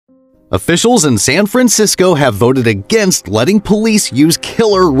Officials in San Francisco have voted against letting police use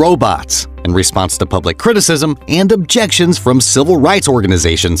killer robots. In response to public criticism and objections from civil rights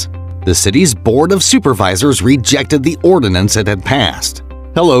organizations, the city's Board of Supervisors rejected the ordinance it had passed.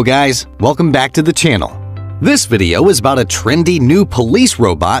 Hello guys, welcome back to the channel. This video is about a trendy new police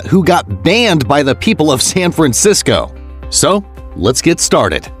robot who got banned by the people of San Francisco. So, let's get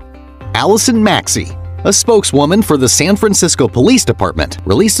started. Allison Maxie, a spokeswoman for the San Francisco Police Department,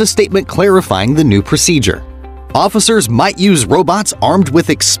 released a statement clarifying the new procedure. Officers might use robots armed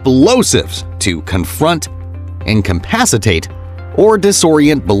with explosives to confront, incapacitate, or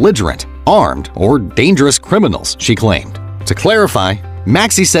disorient belligerent, armed, or dangerous criminals, she claimed. To clarify,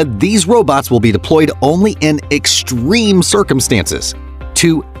 Maxie said these robots will be deployed only in extreme circumstances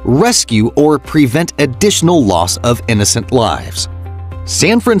to rescue or prevent additional loss of innocent lives.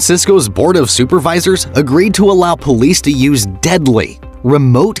 San Francisco's Board of Supervisors agreed to allow police to use deadly,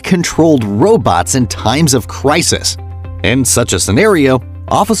 remote-controlled robots in times of crisis. In such a scenario,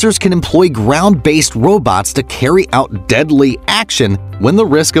 officers can employ ground-based robots to carry out deadly action when the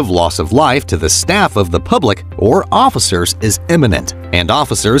risk of loss of life to the staff of the public or officers is imminent, and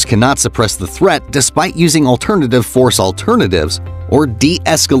officers cannot suppress the threat despite using alternative force alternatives or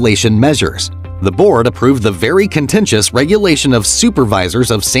de-escalation measures. The board approved the very contentious regulation of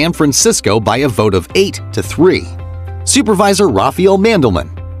supervisors of San Francisco by a vote of 8-3. Supervisor Raphael Mandelman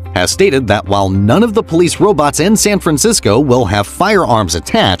has stated that while none of the police robots in San Francisco will have firearms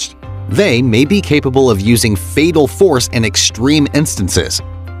attached, they may be capable of using fatal force in extreme instances.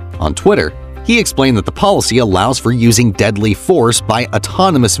 On Twitter, he explained that the policy allows for using deadly force by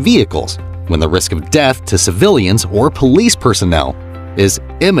autonomous vehicles when the risk of death to civilians or police personnel is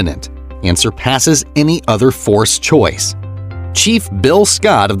imminent and surpasses any other force choice. Chief Bill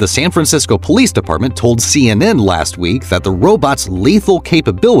Scott of the San Francisco Police Department told CNN last week that the robot's lethal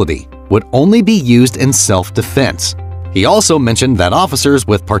capability would only be used in self-defense. He also mentioned that officers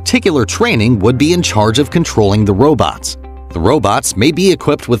with particular training would be in charge of controlling the robots. The robots may be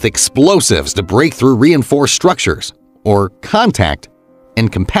equipped with explosives to break through reinforced structures, or contact,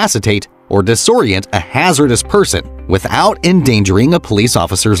 incapacitate, or disorient a hazardous person without endangering a police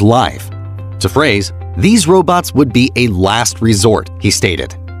officer's life. To phrase, these robots would be a last resort, he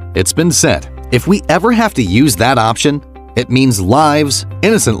stated. It's been said, if we ever have to use that option, it means lives,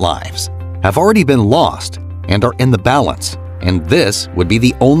 innocent lives, have already been lost and are in the balance, and this would be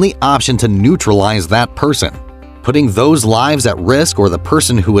the only option to neutralize that person, putting those lives at risk or the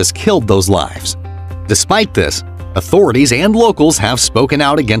person who has killed those lives. Despite this, authorities and locals have spoken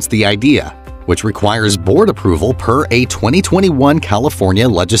out against the idea, which requires board approval per a 2021 California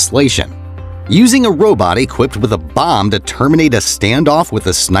legislation. Using a robot equipped with a bomb to terminate a standoff with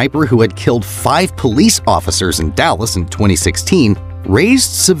a sniper who had killed 5 police officers in Dallas in 2016 raised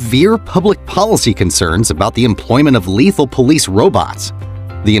severe public policy concerns about the employment of lethal police robots.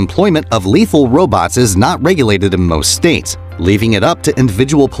 The employment of lethal robots is not regulated in most states, leaving it up to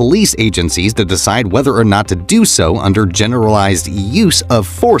individual police agencies to decide whether or not to do so under generalized use of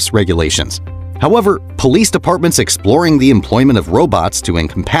force regulations. However, police departments exploring the employment of robots to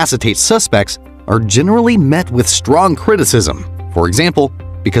incapacitate suspects are generally met with strong criticism. For example,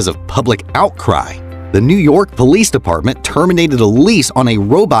 because of public outcry, the New York Police Department terminated a lease on a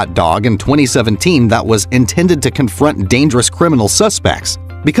robot dog in 2017 that was intended to confront dangerous criminal suspects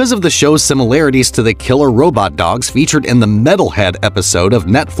because of the show's similarities to the killer robot dogs featured in the Metalhead episode of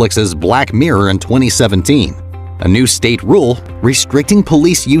Netflix's Black Mirror in 2017. A new state rule restricting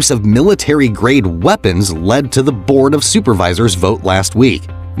police use of military-grade weapons led to the Board of Supervisors vote last week,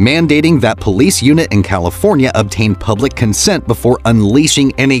 mandating that police unit in California obtain public consent before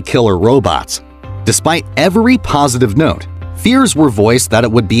unleashing any killer robots. Despite every positive note, fears were voiced that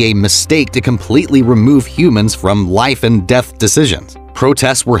it would be a mistake to completely remove humans from life and death decisions.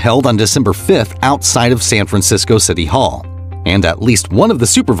 Protests were held on December 5th outside of San Francisco City Hall, and at least one of the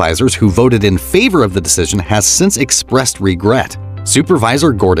supervisors who voted in favor of the decision has since expressed regret.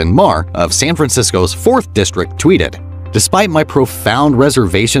 Supervisor Gordon Marr of San Francisco's 4th District tweeted, "Despite my profound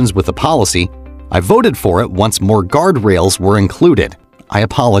reservations with the policy, I voted for it once more guardrails were included. I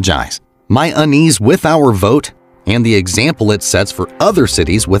apologize. My unease with our vote and the example it sets for other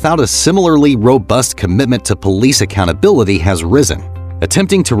cities without a similarly robust commitment to police accountability has risen.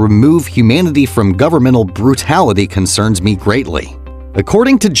 Attempting to remove humanity from governmental brutality concerns me greatly."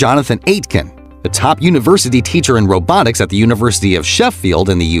 According to Jonathan Aitken, a top university teacher in robotics at the University of Sheffield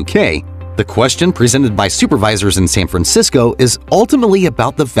in the UK, the question presented by supervisors in San Francisco is ultimately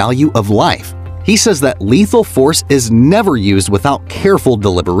about the value of life. He says that lethal force is never used without careful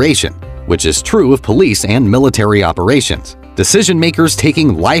deliberation, which is true of police and military operations. Decision-makers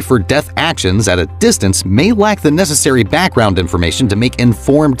taking life or death actions at a distance may lack the necessary background information to make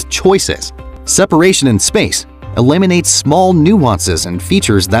informed choices. Separation in space eliminates small nuances and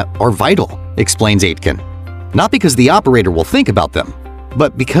features that are vital, explains Aitken. Not because the operator will think about them,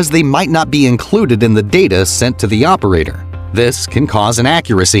 but because they might not be included in the data sent to the operator. This can cause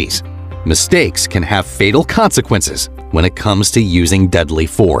inaccuracies. Mistakes can have fatal consequences when it comes to using deadly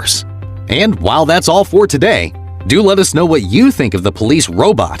force. And while that's all for today, do let us know what you think of the police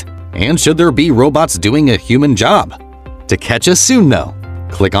robot, and should there be robots doing a human job? To catch us soon though,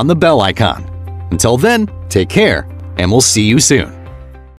 click on the bell icon. Until then, take care, and we'll see you soon.